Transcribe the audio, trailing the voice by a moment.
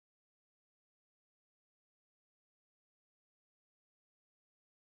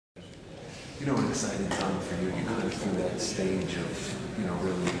You know, what exciting time for you. You're going through that stage of,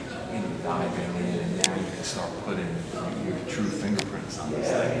 really diving in, and now you can start putting your true fingerprints on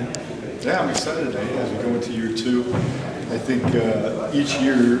this thing. Yeah, I'm excited as we go into year two. I think each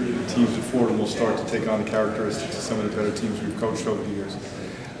year teams at Fordham will start to take on the characteristics of some of the better teams we've coached over the years.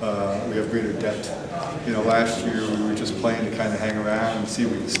 We have greater depth. Last year we were just playing to kind of hang around and see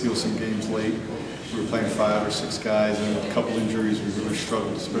if we could steal some games late. We were playing 5 or 6 guys, and with a couple injuries we really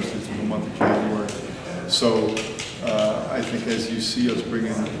struggled, especially through the month of January. So I think as you see us bring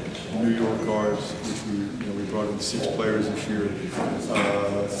in New York guards, which we brought in 6 players this year,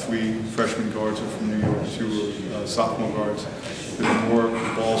 3 freshman guards are from New York, 2 are sophomore guards. There are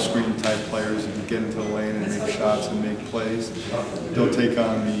more ball screen type players that can get into the lane and make shots and make plays. They'll take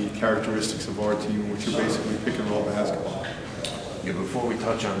on the characteristics of our team, which are basically pick and roll basketball. Yeah, before we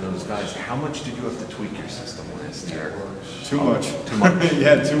touch on those guys, how much did you have to tweak your system last year? Too much. Too much?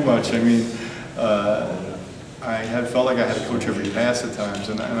 Yeah, too much. I mean, I had felt like I had to coach every pass at times,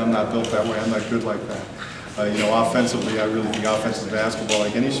 and I'm not built that way. I'm not good like that. Offensively, I really think offensive basketball,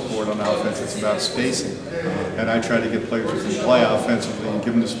 like any sport on offense, it's about spacing. And I try to get players who can play offensively and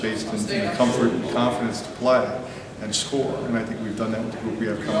give them the space and the comfort and confidence to play and score. And I think we've done that with the group we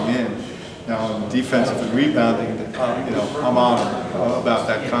have coming in. Now, on defensive and rebounding, I'm on about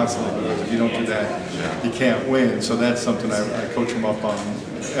that constantly, because if you don't do that, you can't win. So that's something I coach them up on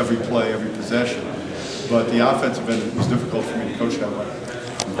every play, every possession. But the offensive end, it was difficult for me to coach that way.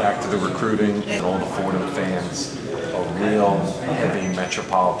 Back to the recruiting and all the Fordham fans, a real heavy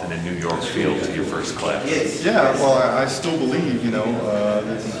metropolitan and New York feel to your first class. Yeah, well, I still believe, that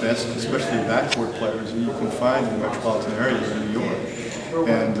the best, especially backcourt players, you can find in the metropolitan area in New York.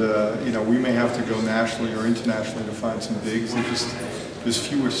 And, we may have to go nationally or internationally to find some bigs. There's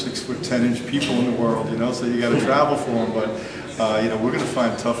fewer 6'10" people in the world, so you got to travel for them. But, we're going to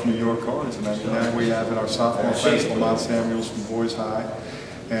find tough New York guards. And I mean, now we have in our sophomore class Lamont Samuels from Boys High,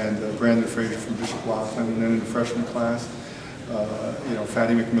 and Brandon Frazier from Bishop Laughlin, and then in the freshman class,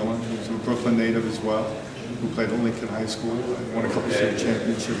 Fatty McMillan, who's a Brooklyn native as well, who played at Lincoln High School, won a couple of state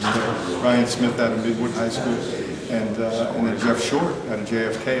championships there. Ryan Smith out of Midwood High School, and then Jeff Short out of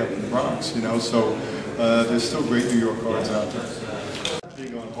JFK up in the Bronx. So there's still great New York guards out there.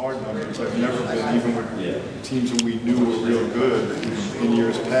 Being on hard numbers, I've never been, even with teams that we knew were real good in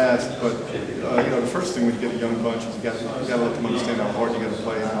years past. But the first thing when you get a young bunch is you got to let them understand how hard you got to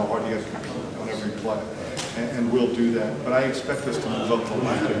play and how hard you got to compete on every play. And we'll do that. But I expect us to move up the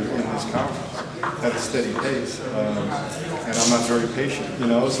ladder in this conference at a steady pace. And I'm not very patient,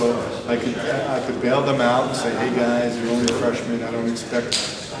 so I could bail them out and say, hey guys, you're only freshmen. I don't expect,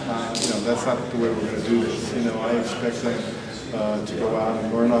 that's not the way we're going to do this. I expect them to go out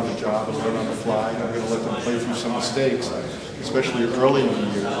and learn on the job and learn on the fly. And I'm going to let them play through some mistakes, especially early in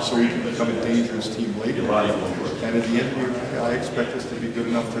the year, so we can become a dangerous team later. And at the end of the year, I expect us to be good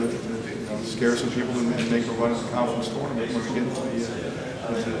enough to scare some people and make a run at the conference tournament when we get into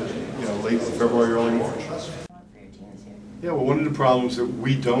late February, early March. Yeah, well, one of the problems that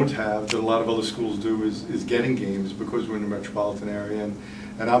we don't have that a lot of other schools do is getting games, because we're in the metropolitan area,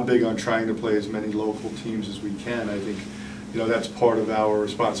 and I'm big on trying to play as many local teams as we can. I think that's part of our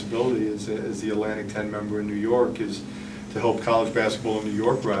responsibility as the Atlantic 10 member in New York, is to help college basketball in New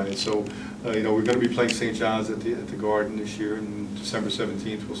York rise. So we're going to be playing St. John's at the Garden this year, and December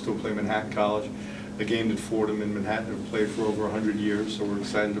 17th we'll still play Manhattan College, a game that Fordham and Manhattan have played for over 100 years, so we're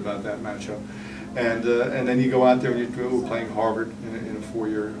excited about that matchup. And then you go out there and we're playing Harvard in a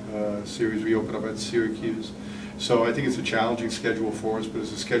 4-year series. We open up at Syracuse. So I think it's a challenging schedule for us, but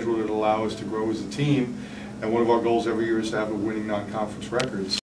it's a schedule that allows us to grow as a team. And one of our goals every year is to have a winning non-conference record.